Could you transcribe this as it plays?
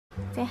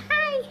Say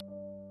hi.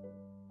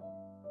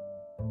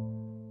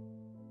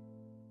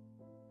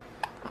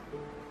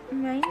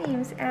 My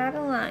name's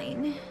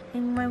Adaline.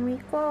 I'm 1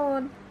 week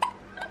old.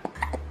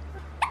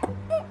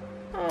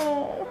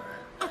 Oh.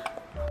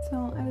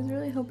 So I was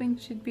really hoping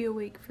she'd be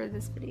awake for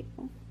this video.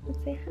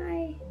 Let's say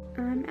hi.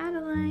 I'm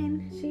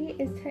Adaline. She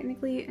is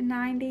technically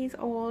 9 days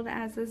old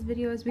as this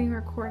video is being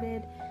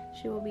recorded.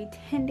 She will be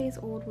 10 days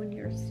old when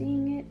you're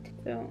seeing it,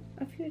 so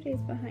a few days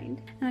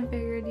behind. And I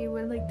figured you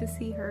would like to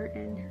see her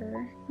in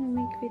her 1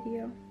 week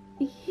video.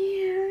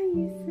 Yeah,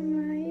 you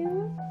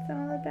smile. It's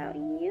all about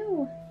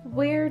you.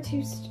 Where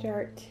to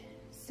start?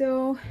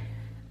 So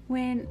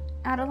when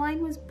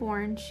Adaline was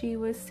born, she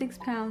was 6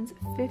 pounds,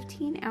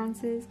 15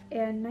 ounces,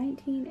 and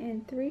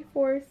 19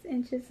 3/4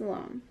 inches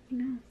long.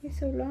 No, you're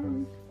so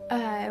long.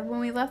 When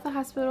we left the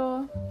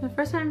hospital, the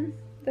first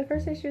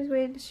day she was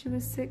weighed, she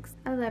was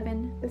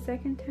 6'11". The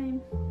second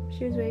time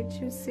she was weighed,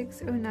 she was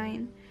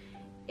 6'09".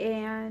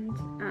 And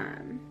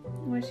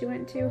when she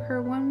went to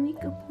her 1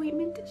 week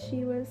appointment,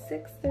 she was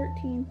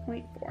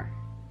 6'13.4".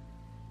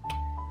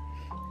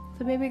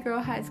 So baby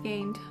girl has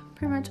gained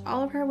pretty much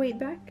all of her weight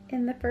back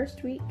in the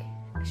first week.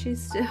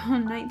 She's still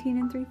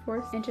 19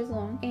 3/4 inches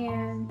long,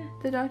 and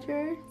the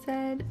doctor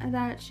said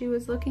that she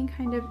was looking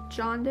kind of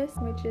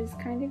jaundiced, which is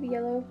kind of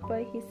yellow,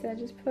 but he said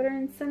just put her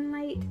in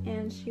sunlight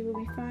and she will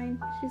be fine.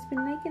 She's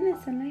been liking the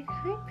sunlight.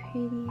 Hi,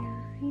 pretty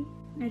eye.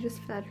 I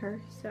just fed her,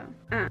 so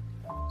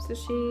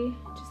she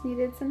just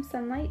needed some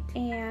sunlight,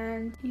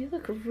 and you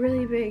look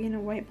really big in a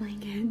white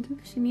blanket.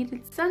 She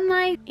needed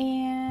sunlight,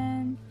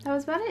 and that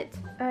was about it.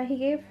 He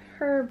gave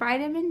her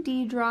vitamin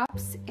D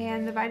drops,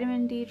 and the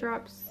vitamin D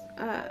drops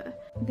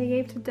they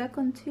gave to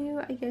Deklan too,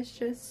 I guess,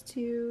 just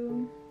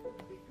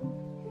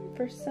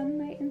for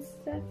sunlight and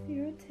stuff.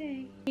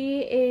 She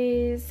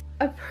is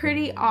a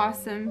pretty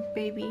awesome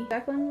baby.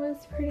 Deklan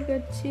was pretty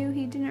good too.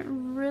 He didn't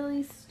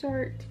really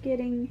start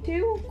getting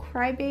too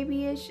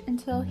crybaby-ish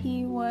until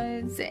he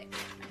was sick.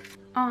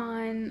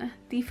 On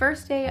the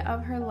first day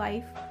of her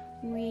life,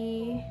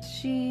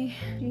 she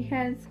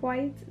has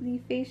quite the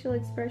facial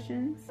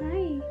expressions.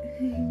 Hi.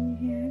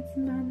 Yeah, it's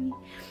mommy.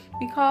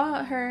 We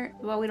call her,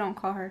 well, we don't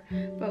call her,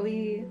 but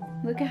we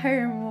look at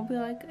her and we'll be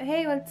like,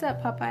 hey, what's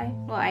up, Popeye?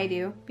 Well, I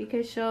do,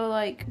 because she'll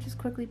like just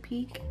quickly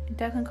peek.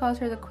 Declan calls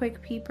her the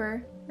quick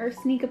peeper, or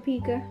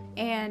sneak-a-peeka,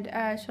 and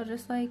she'll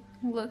just like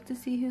look to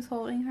see who's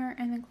holding her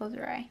and then close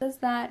her eye. Does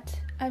that.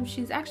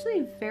 She's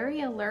actually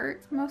very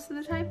alert most of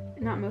the time.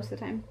 Not most of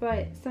the time,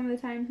 but some of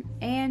the time.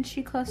 And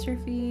she cluster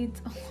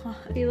feeds a lot.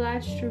 She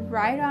latched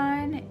right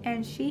on,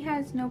 and she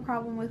has no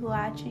problem with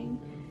latching.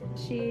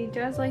 She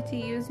does like to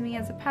use me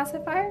as a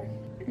pacifier,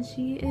 and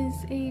she is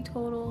a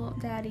total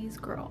daddy's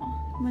girl.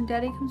 When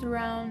daddy comes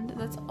around,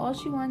 that's all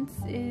she wants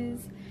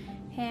is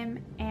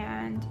him,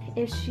 and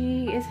if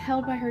she is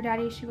held by her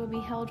daddy, she will be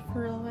held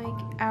for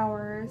like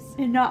hours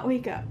and not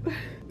wake up.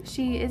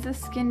 She is a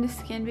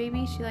skin-to-skin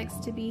baby. She likes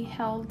to be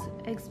held,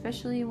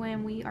 especially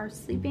when we are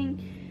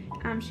sleeping.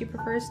 She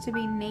prefers to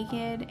be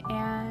naked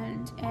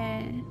and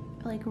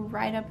like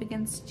right up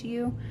against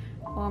you,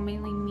 well,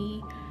 mainly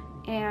me,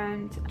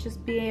 and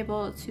just be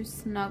able to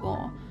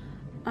snuggle.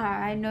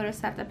 I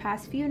noticed that the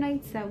past few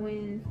nights that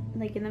when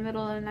like in the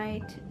middle of the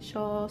night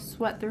she'll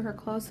sweat through her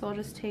clothes, so I'll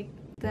just take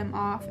them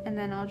off and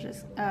then I'll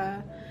just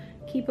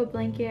keep a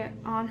blanket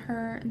on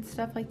her and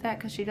stuff like that,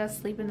 because she does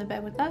sleep in the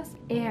bed with us,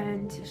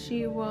 and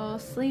she will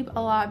sleep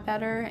a lot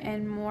better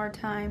and more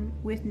time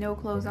with no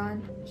clothes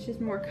on.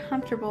 She's more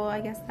comfortable, I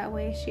guess, that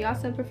way. She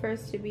also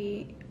prefers to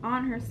be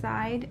on her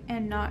side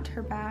and not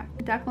her back.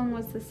 Deklan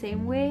was the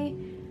same way.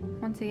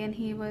 Once again,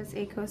 he was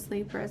a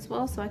co-sleeper as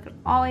well, so I could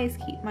always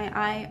keep my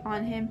eye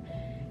on him.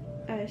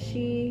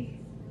 She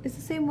is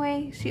the same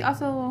way. She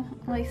also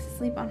likes to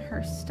sleep on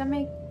her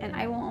stomach, and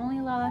I will only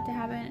allow that to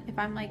happen if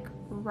I'm like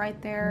right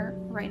there,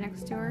 right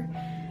next to her,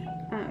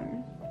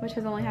 which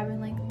has only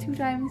happened like 2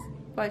 times,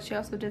 but she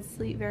also did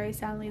sleep very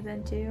soundly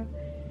then too.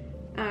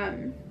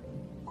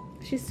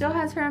 She still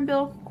has her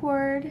umbilical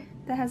cord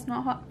that has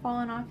not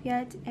fallen off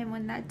yet, and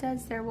when that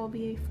does, there will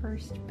be a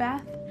first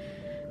bath.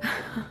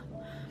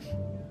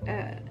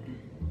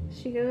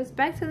 She goes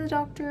back to the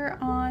doctor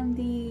on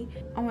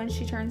when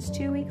she turns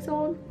 2 weeks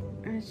old.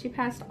 She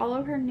passed all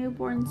of her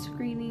newborn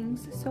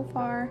screenings so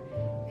far,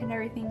 and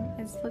everything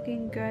is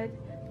looking good.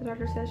 The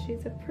doctor says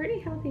she's a pretty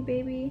healthy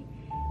baby,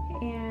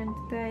 and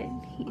that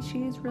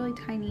she is really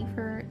tiny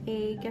for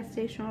a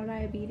gestational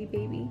diabetes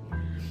baby.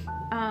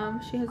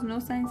 She has no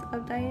signs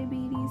of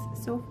diabetes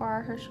so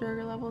far. Her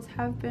sugar levels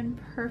have been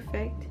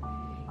perfect,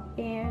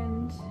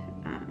 and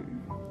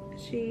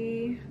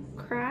she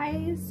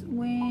cries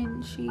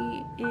when she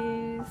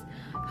is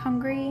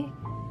hungry,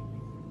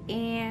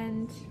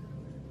 and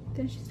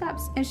then she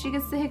stops, and she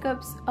gets the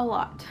hiccups a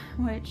lot,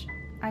 which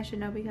I should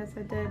know because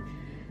I did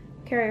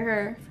carry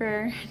her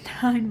for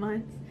 9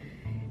 months.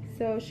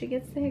 So she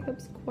gets the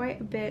hiccups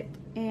quite a bit,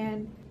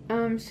 and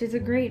she's a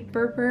great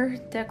burper.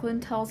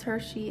 Deklan tells her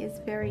she is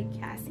very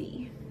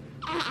gassy.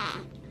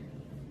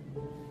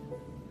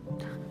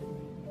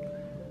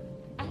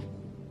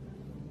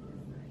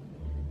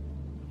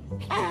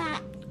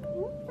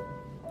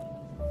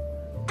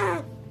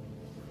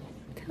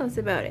 Tell us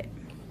about it.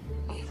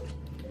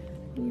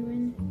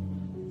 Ewan.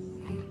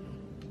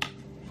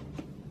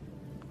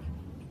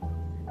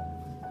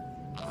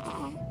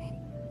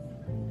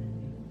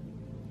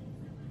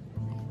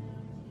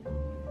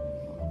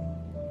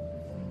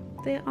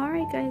 But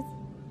alright guys,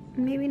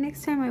 maybe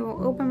next time I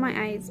will open my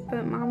eyes,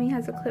 but mommy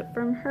has a clip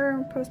from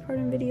her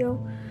postpartum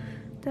video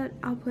that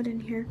I'll put in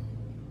here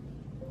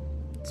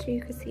so you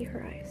can see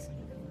her eyes,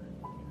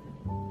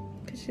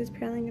 because she's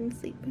apparently gonna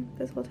sleep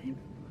this whole time.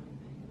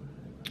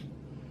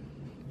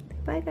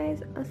 Bye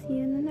guys, I'll see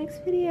you in the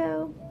next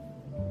video.